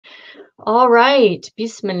All right.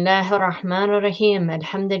 Bismillahir Rahmanir Rahim.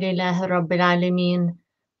 Alhamdulillahi Rabbil Alameen.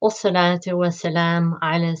 Wassalatu wassalam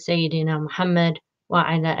ala Sayyidina Muhammad wa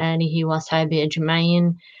ala alihi wa sahbihi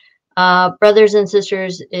ajma'in. Brothers and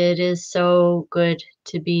sisters, it is so good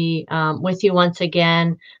to be with you once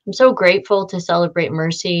again. I'm so grateful to Celebrate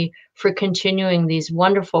Mercy for continuing these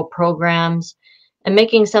wonderful programs and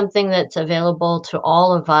making something that's available to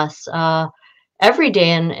all of us every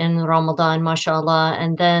day in Ramadan, mashallah,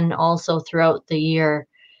 and then also throughout the year.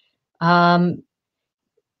 Um,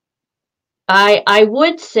 I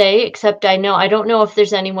would say, except I don't know if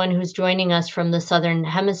there's anyone who's joining us from the Southern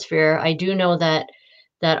Hemisphere. I do know that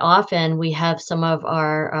often we have some of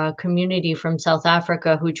our community from South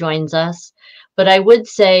Africa who joins us. But I would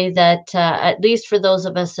say that at least for those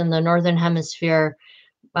of us in the Northern Hemisphere,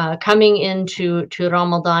 coming into to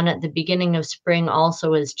Ramadan at the beginning of spring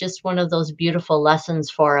also is just one of those beautiful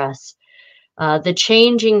lessons for us. The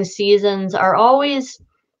changing seasons are always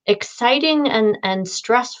exciting and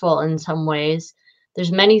stressful in some ways.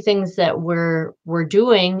 There's many things that we're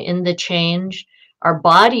doing in the change. Our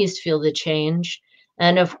bodies feel the change,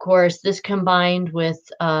 and of course, this combined with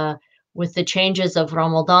the changes of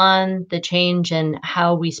Ramadan, the change in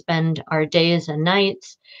how we spend our days and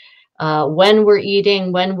nights, when we're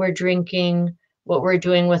eating, when we're drinking, what we're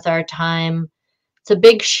doing with our time. It's a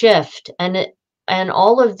big shift, and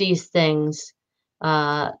all of these things,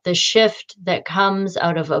 the shift that comes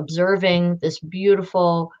out of observing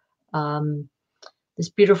um, this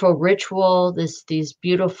beautiful ritual, these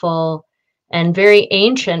beautiful and very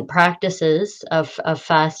ancient practices of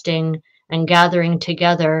fasting and gathering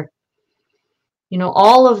together. You know,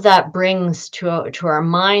 all of that brings to our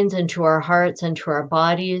minds and to our hearts and to our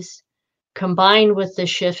bodies, combined with the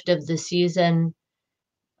shift of the season,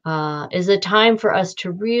 is a time for us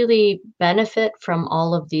to really benefit from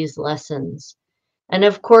all of these lessons. And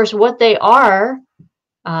of course, what they are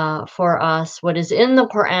for us, what is in the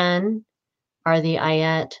Quran, are the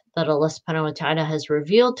ayat that Allah subhanahu wa ta'ala has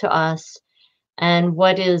revealed to us. And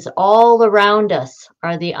what is all around us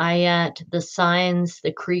are the ayat, the signs,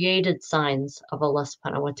 the created signs of Allah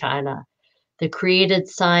subhanahu wa ta'ala, the created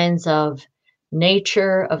signs of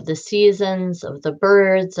nature, of the seasons, of the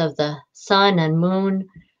birds, of the sun and moon,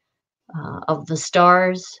 of the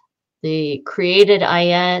stars, the created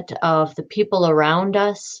ayat of the people around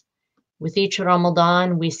us. With each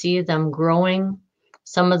Ramadan, we see them growing,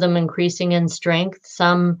 some of them increasing in strength,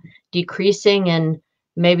 some decreasing in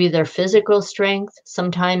maybe their physical strength,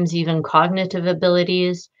 sometimes even cognitive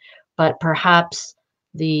abilities, but perhaps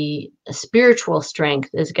the spiritual strength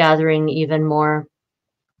is gathering even more.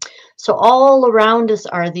 So all around us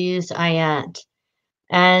are these ayat.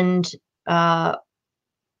 And uh,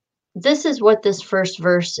 this is what this first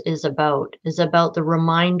verse is about the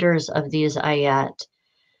reminders of these ayat.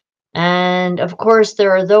 And of course,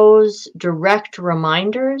 there are those direct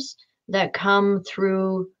reminders that come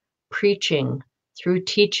through preaching, through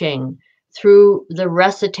teaching, through the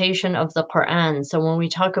recitation of the Quran. So when we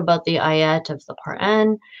talk about the ayat of the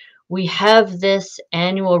Quran, we have this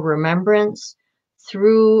annual remembrance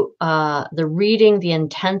through the reading, the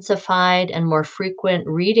intensified and more frequent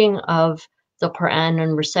reading of the Quran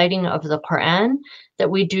and reciting of the Quran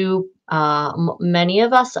that we do, many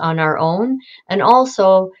of us on our own, and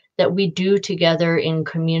also that we do together in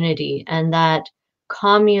community, and that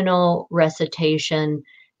communal recitation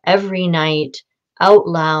every night out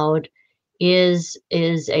loud is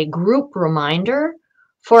a group reminder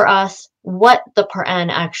for us what the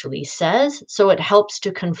Quran actually says. So it helps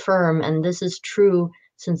to confirm, and this is true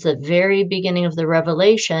since the very beginning of the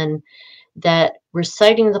revelation, that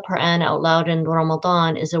reciting the Quran out loud in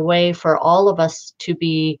Ramadan is a way for all of us to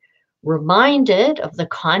be reminded of the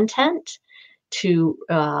content, to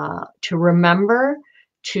remember,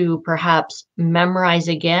 to perhaps memorize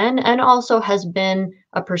again, and also has been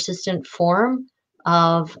a persistent form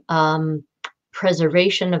of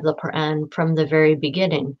preservation of the Quran from the very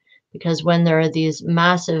beginning. Because when there are these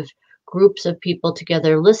massive groups of people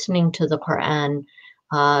together listening to the Quran,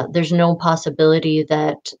 there's no possibility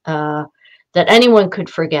that anyone could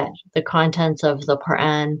forget the contents of the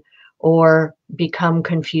Quran or become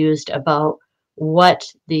confused about what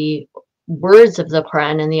the words of the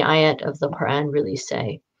Quran and the ayat of the Quran really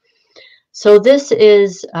say. So this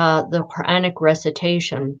is the Quranic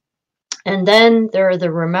recitation. And then there are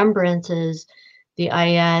the remembrances, the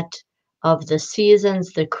ayat of the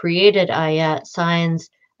seasons, the created ayat, signs,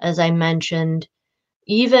 as I mentioned,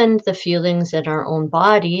 even the feelings in our own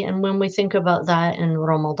body. And when we think about that in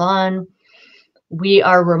Ramadan, we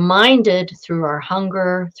are reminded through our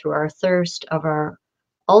hunger, through our thirst, of our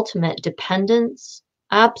ultimate dependence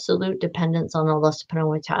absolute dependence on Allah subhanahu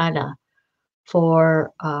wa ta'ala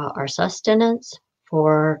for our sustenance,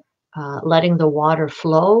 for letting the water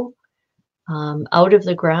flow out of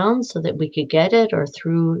the ground so that we could get it, or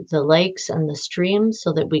through the lakes and the streams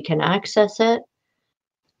so that we can access it.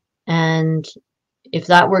 And if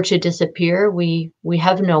that were to disappear, we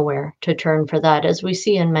have nowhere to turn for that, as we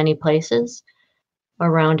see in many places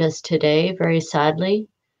around us today, very sadly.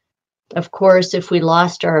 Of course, if we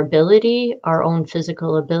lost our ability, our own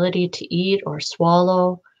physical ability to eat or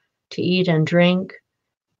swallow, to eat and drink,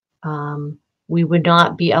 we would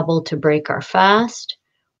not be able to break our fast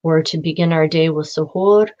or to begin our day with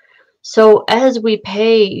suhoor. So as we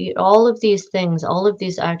pay all of these things, all of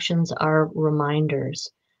these actions are reminders,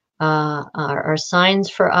 are signs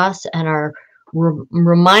for us, and are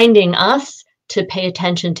reminding us to pay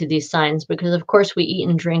attention to these signs, because of course we eat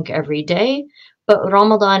and drink every day, but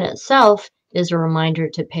Ramadan itself is a reminder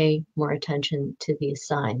to pay more attention to these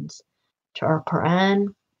signs, to our Quran,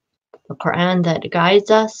 the Quran that guides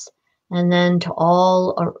us, and then to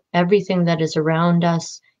all or everything that is around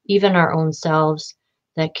us, even our own selves,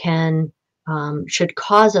 that should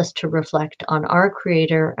cause us to reflect on our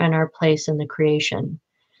Creator and our place in the creation.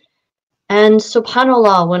 And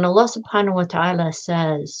subhanAllah, when Allah subhanahu wa ta'ala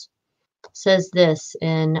says this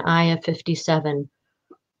in Ayah 57,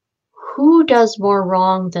 who does more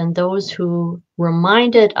wrong than those who,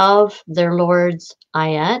 reminded of their Lord's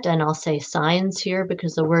ayat, and I'll say signs here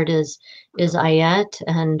because the word is ayat,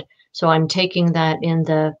 and so I'm taking that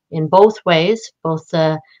in both ways, both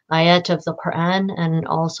the ayat of the Quran and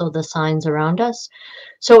also the signs around us.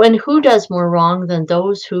 So, and who does more wrong than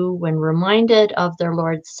those who, when reminded of their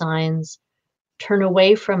Lord's signs, turn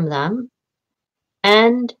away from them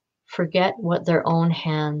and forget what their own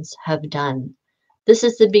hands have done? This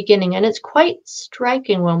is the beginning, and it's quite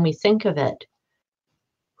striking when we think of it.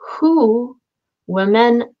 Who,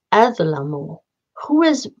 women adlamu, who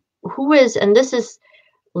is, and this is,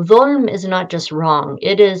 dhulm is not just wrong,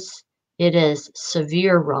 it is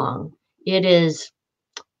severe wrong, it is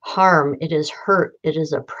harm, it is hurt, it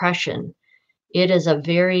is oppression, it is a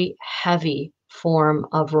very heavy form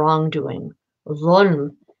of wrongdoing.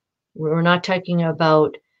 Dhulm, we're not talking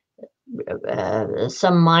about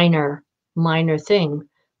some minor thing,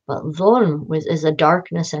 but dhulm is a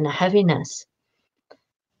darkness and a heaviness.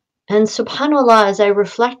 And subhanAllah, as I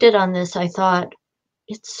reflected on this, I thought,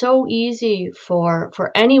 it's so easy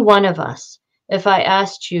for any one of us. If I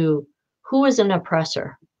asked you, who is an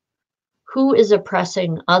oppressor? Who is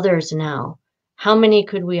oppressing others now? How many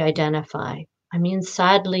could we identify? I mean,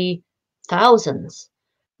 sadly, thousands.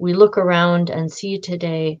 We look around and see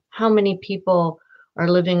today how many people are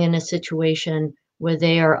living in a situation where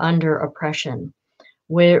they are under oppression,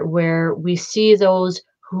 where we see those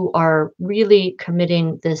who are really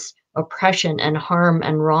committing this oppression and harm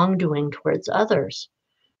and wrongdoing towards others,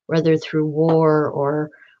 whether through war or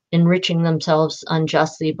enriching themselves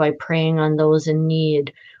unjustly by preying on those in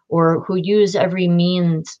need, or who use every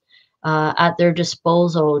means at their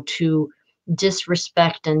disposal to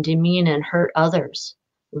disrespect and demean and hurt others.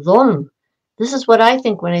 Dhulm. This is what I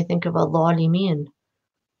think when I think of al-Zalimin,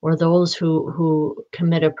 or those who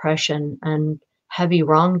commit oppression and heavy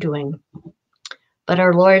wrongdoing. But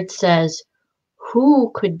our Lord says,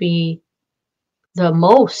 who could be the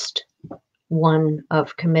most one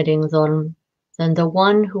of committing dhulm than the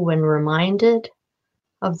one who, when reminded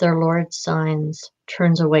of their Lord's signs,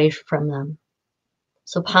 turns away from them?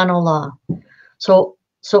 SubhanAllah. So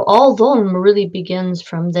all dhulm really begins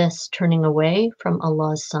from this turning away from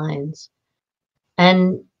Allah's signs.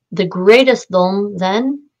 And the greatest dhulm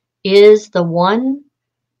then is the one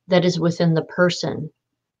that is within the person.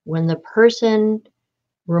 When the person,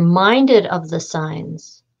 reminded of the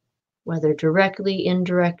signs, whether directly,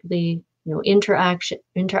 indirectly,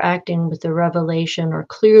 interacting with the revelation, or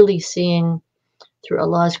clearly seeing through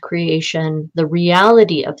Allah's creation the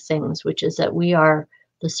reality of things, which is that we are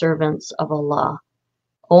the servants of Allah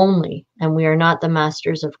only, and we are not the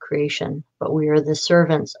masters of creation, but we are the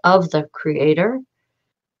servants of the Creator.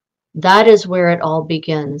 That is where it all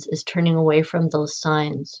begins, is turning away from those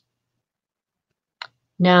signs.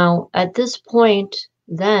 Now, at this point,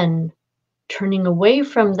 then, turning away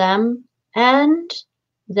from them and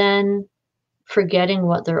then forgetting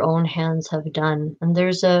what their own hands have done. And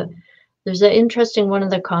there's an interesting, one of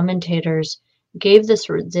the commentators gave this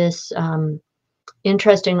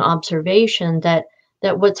interesting observation that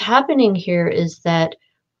what's happening here is that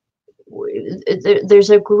there's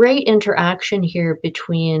a great interaction here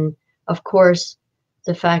between, of course,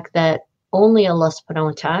 the fact that only Allah subhanahu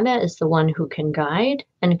wa ta'ala is the one who can guide,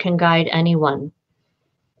 and can guide anyone.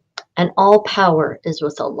 And all power is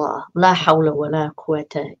with Allah. La hawla wa la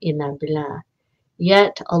quwwata illa billah.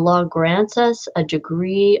 Yet Allah grants us a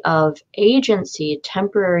degree of agency,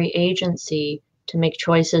 temporary agency, to make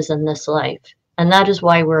choices in this life. And that is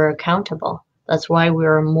why we're accountable. That's why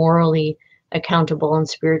we're morally accountable and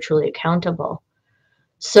spiritually accountable.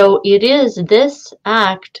 So it is this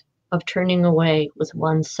act of turning away with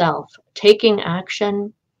oneself, taking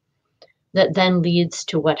action, that then leads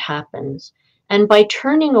to what happens. And by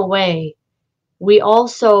turning away, we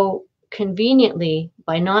also conveniently,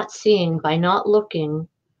 by not seeing, by not looking,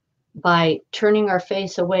 by turning our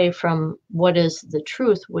face away from what is the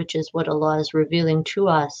truth, which is what Allah is revealing to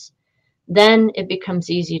us, then it becomes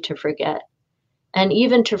easy to forget. And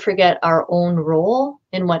even to forget our own role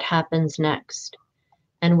in what happens next.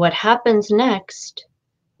 And what happens next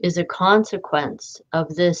is a consequence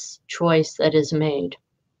of this choice that is made.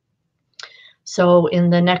 So in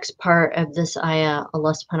the next part of this ayah,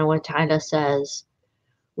 Allah subhanahu wa ta'ala says,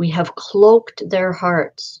 we have cloaked their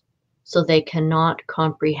hearts so they cannot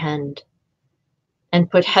comprehend, and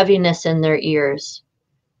put heaviness in their ears.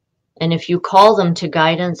 And if you call them to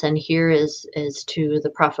guidance, and here is to the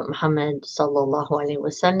Prophet Muhammad sallallahu alaihi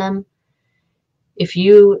wasallam, if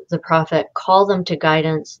you, the Prophet, call them to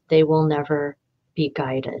guidance, they will never be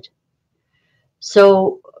guided.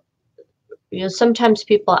 So, sometimes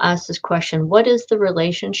people ask this question, what is the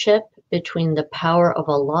relationship between the power of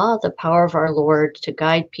Allah, the power of our Lord to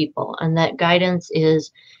guide people, and that guidance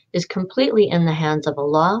is completely in the hands of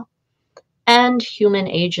Allah, and human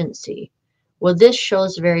agency? Well, this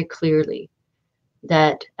shows very clearly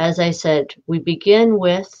that, as I said, we begin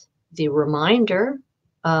with the reminder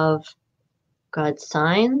of God's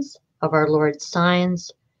signs, of our Lord's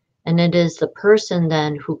signs, and it is the person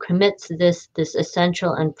then who commits this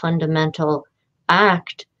essential and fundamental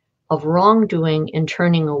act of wrongdoing in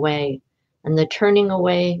turning away. And the turning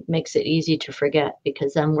away makes it easy to forget,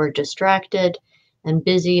 because then we're distracted and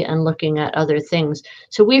busy and looking at other things.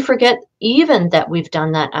 So we forget even that we've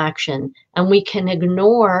done that action, and we can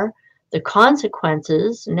ignore the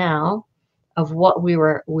consequences now of what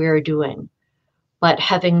we're doing. But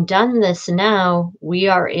having done this now, we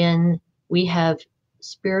have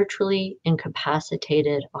spiritually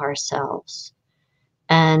incapacitated ourselves.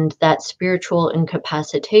 And that spiritual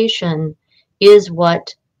incapacitation is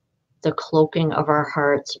what the cloaking of our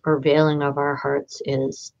hearts or veiling of our hearts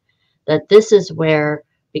is. That this is where,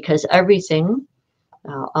 because everything,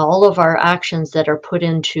 all of our actions that are put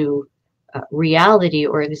into reality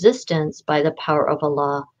or existence by the power of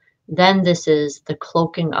Allah, then this is the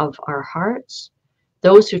cloaking of our hearts.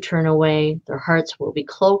 Those who turn away, their hearts will be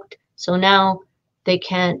cloaked. So now they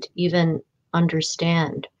can't even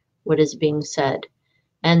understand what is being said.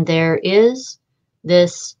 And there is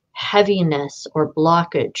this heaviness or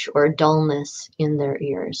blockage or dullness in their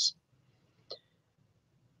ears.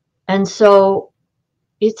 And so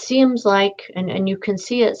it seems like, and you can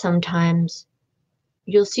see it sometimes,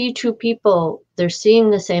 you'll see two people, they're seeing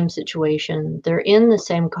the same situation, they're in the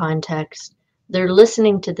same context, they're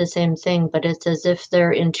listening to the same thing, but it's as if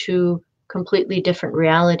they're in two completely different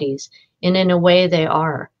realities. And in a way they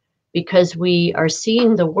are, because we are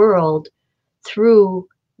seeing the world through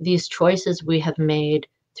these choices we have made,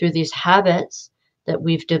 through these habits that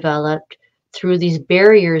we've developed, through these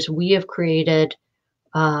barriers we have created,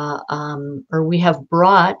 or we have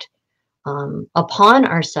brought upon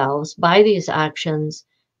ourselves by these actions.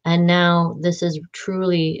 And now this is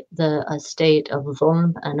truly a state of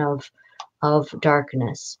dhulm and of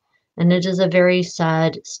darkness. And it is a very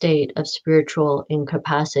sad state of spiritual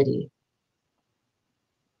incapacity.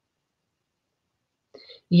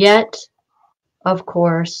 Yet, of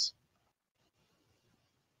course,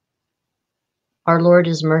 our Lord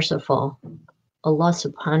is merciful. Allah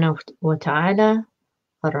subhanahu wa ta'ala,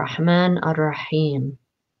 Ar-Rahman Ar-Rahim.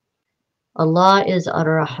 Allah is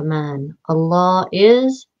Ar-Rahman. Allah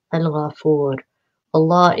is Al-Ghafur.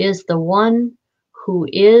 Allah is the one who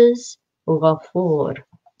is Ghafur,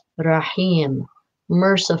 Rahim,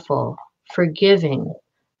 merciful, forgiving.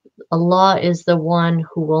 Allah is the one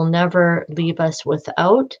who will never leave us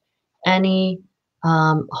without any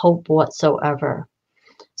hope whatsoever.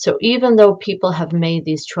 So even though people have made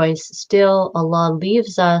these choices, still Allah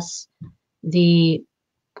leaves us the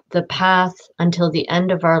path until the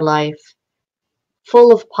end of our life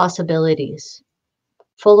full of possibilities,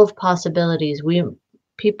 full of possibilities.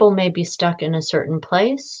 People may be stuck in a certain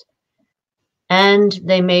place and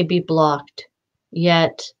they may be blocked,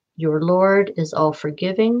 yet your Lord is all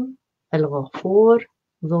forgiving, Al-Ghafur,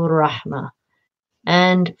 Dhur Rahmah,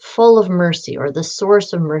 and full of mercy, or the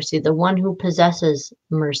source of mercy, the one who possesses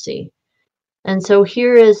mercy. And so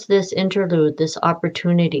here is this interlude, this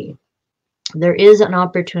opportunity There is an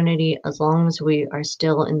opportunity as long as we are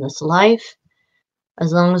still in this life,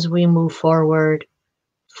 as long as we move forward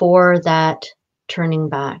for that turning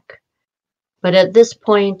back. But at this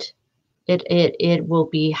point, it will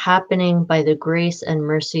be happening by the grace and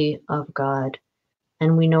mercy of God.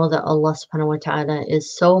 And we know that Allah subhanahu wa ta'ala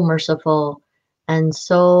is so merciful and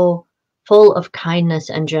so full of kindness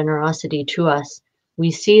and generosity to us.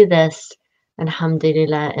 We see this,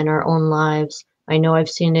 alhamdulillah, in our own lives. I know I've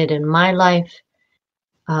seen it in my life,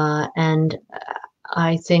 and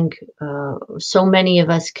I think so many of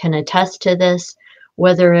us can attest to this,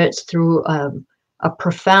 whether it's through a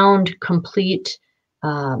profound, complete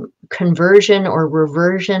conversion or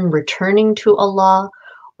reversion, returning to Allah,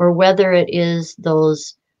 or whether it is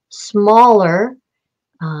those smaller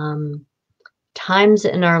times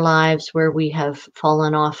in our lives where we have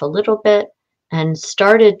fallen off a little bit and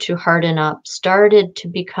started to harden up, started to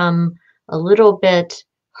become a little bit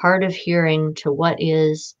hard of hearing to what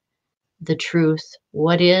is the truth,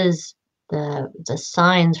 what is the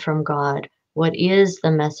signs from God, what is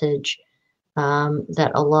the message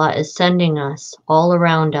that Allah is sending us all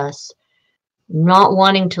around us, not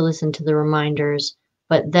wanting to listen to the reminders,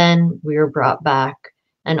 but then we are brought back.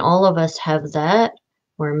 And all of us have that,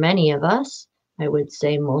 or many of us, I would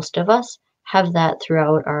say most of us, have that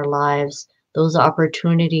throughout our lives, those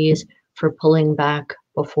opportunities for pulling back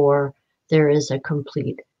before there is a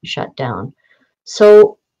complete shutdown.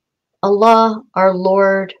 So Allah, our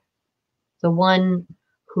Lord, the one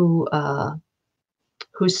who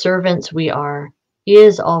whose servants we are,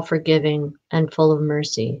 is all forgiving and full of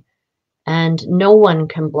mercy. And no one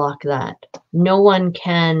can block that. No one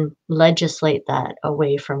can legislate that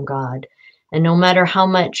away from God. And no matter how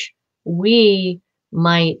much we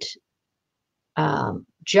might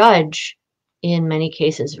judge, in many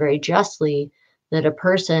cases very justly, that a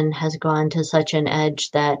person has gone to such an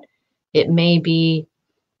edge that it may be,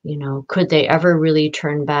 could they ever really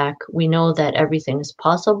turn back? We know that everything is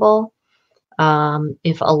possible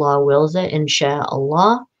if Allah wills it,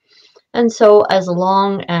 insha'Allah. And so as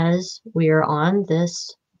long as we are on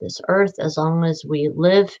this earth, as long as we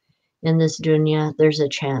live in this dunya, there's a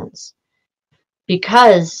chance.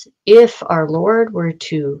 Because if our Lord were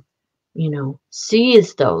to,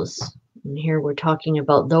 seize those, and here we're talking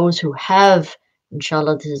about those who have,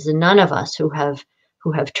 inshallah, this is none of us who have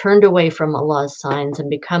turned away from Allah's signs and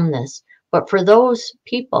become this. But for those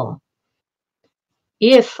people,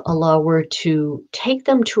 if Allah were to take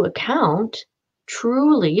them to account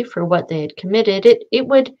truly for what they had committed, it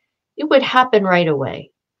would happen right away.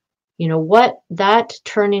 What that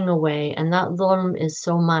turning away and that dhulm is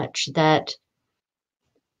so much that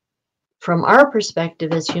from our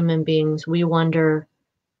perspective as human beings, we wonder,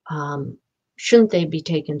 shouldn't they be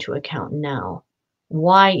taken to account now?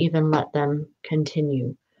 Why even let them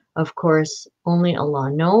continue? Of course, only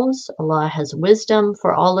Allah knows. Allah has wisdom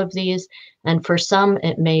for all of these. And for some,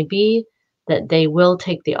 it may be that they will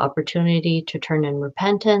take the opportunity to turn in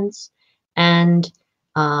repentance. And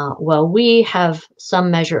while we have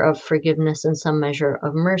some measure of forgiveness and some measure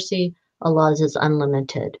of mercy, Allah's is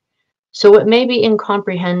unlimited. So it may be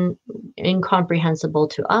incomprehensible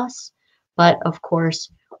to us, but of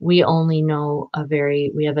course, we have a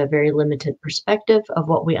very limited perspective of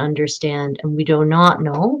what we understand, and we do not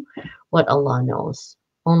know what Allah knows.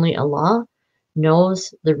 Only Allah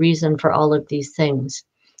knows the reason for all of these things.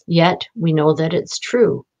 Yet we know that it's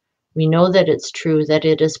true. We know that it's true that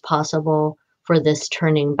it is possible for this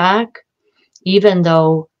turning back, even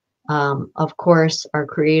though, of course, our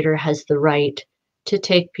Creator has the right to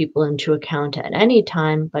take people into account at any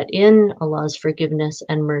time, but in Allah's forgiveness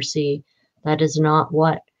and mercy, that is not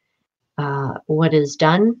what is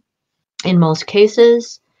done in most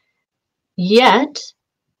cases. Yet,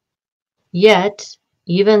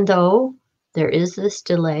 even though there is this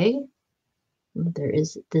delay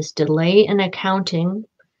in accounting,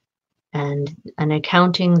 and an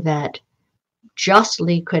accounting that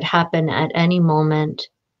justly could happen at any moment,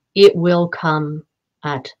 it will come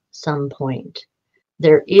at some point.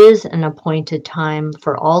 There is an appointed time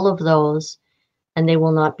for all of those, and they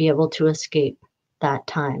will not be able to escape that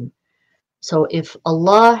time. So if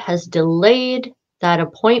Allah has delayed that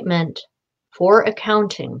appointment for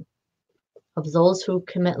accounting of those who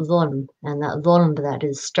commit dhulm, and that dhulm that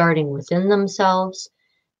is starting within themselves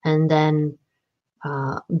and then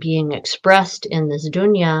being expressed in this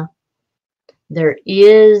dunya, there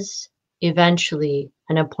is eventually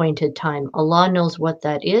an appointed time. Allah knows what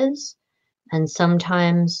that is. And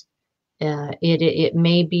sometimes it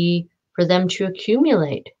may be for them to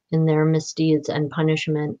accumulate in their misdeeds and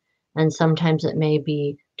punishment. And sometimes it may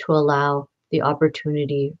be to allow the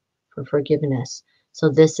opportunity for forgiveness. So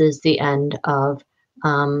this is the end of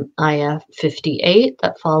ayah 58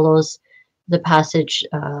 that follows the passage,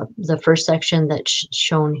 the first section that's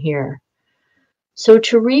shown here. So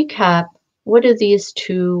to recap, what are these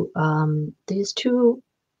two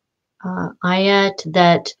ayat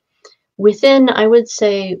that within, I would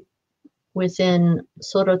say, within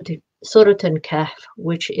Surat al-Kahf,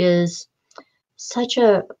 which is such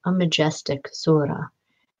a majestic surah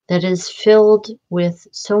that is filled with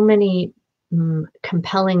so many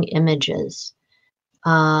compelling images.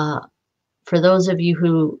 For those of you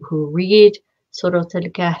who read Surat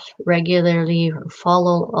al-Kahf regularly or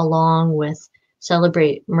follow along with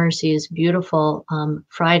Celebrate Mercy's beautiful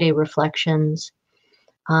Friday reflections,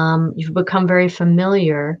 you've become very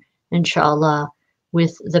familiar, inshallah,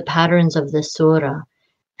 with the patterns of this surah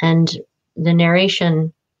and the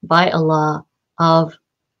narration by Allah of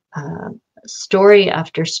story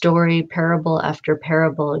after story, parable after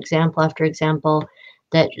parable, example after example,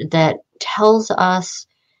 that tells us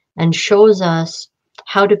and shows us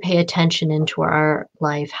how to pay attention into our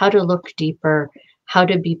life, how to look deeper, how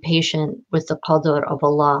to be patient with the qadr of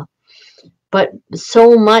Allah. But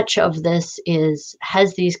so much of this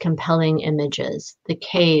has these compelling images: the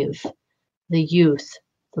cave, the youth,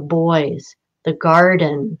 the boys, the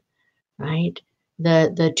garden, right?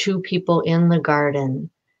 The two people in the garden,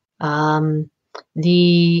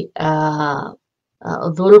 the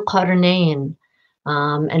Dhul Qarnayn,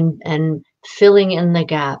 and filling in the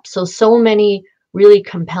gap. So many really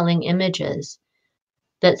compelling images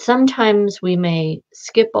that sometimes we may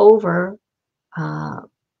skip over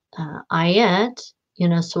ayat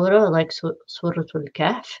in a surah like Surah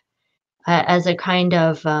al-Kahf as a kind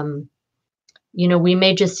of we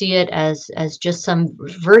may just see it as just some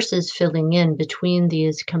verses filling in between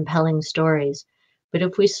these compelling stories. But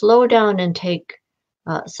if we slow down and take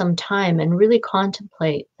some time and really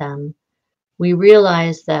contemplate them, we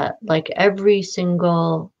realize that like every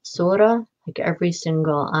single surah, like every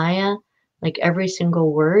single ayah, like every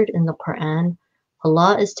single word in the Quran,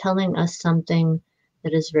 Allah is telling us something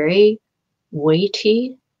that is very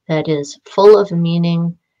weighty, that is full of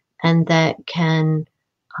meaning, and that can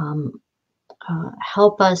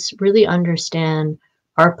help us really understand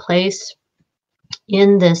our place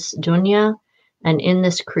in this dunya and in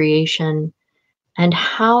this creation, and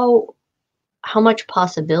how much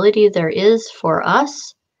possibility there is for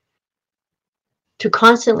us to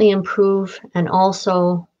constantly improve, and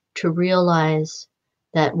also to realize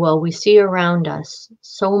that while we see around us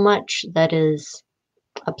so much that is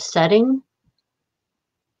upsetting,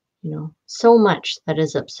 so much that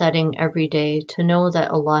is upsetting every day, to know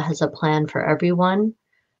that Allah has a plan for everyone,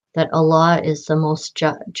 that Allah is the most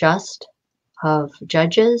just of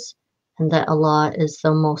judges, and that Allah is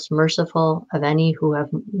the most merciful of any who have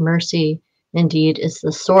mercy, indeed is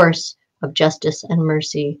the source of justice and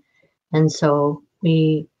mercy. And so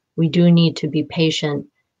we do need to be patient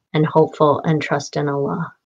and hopeful and trust in Allah.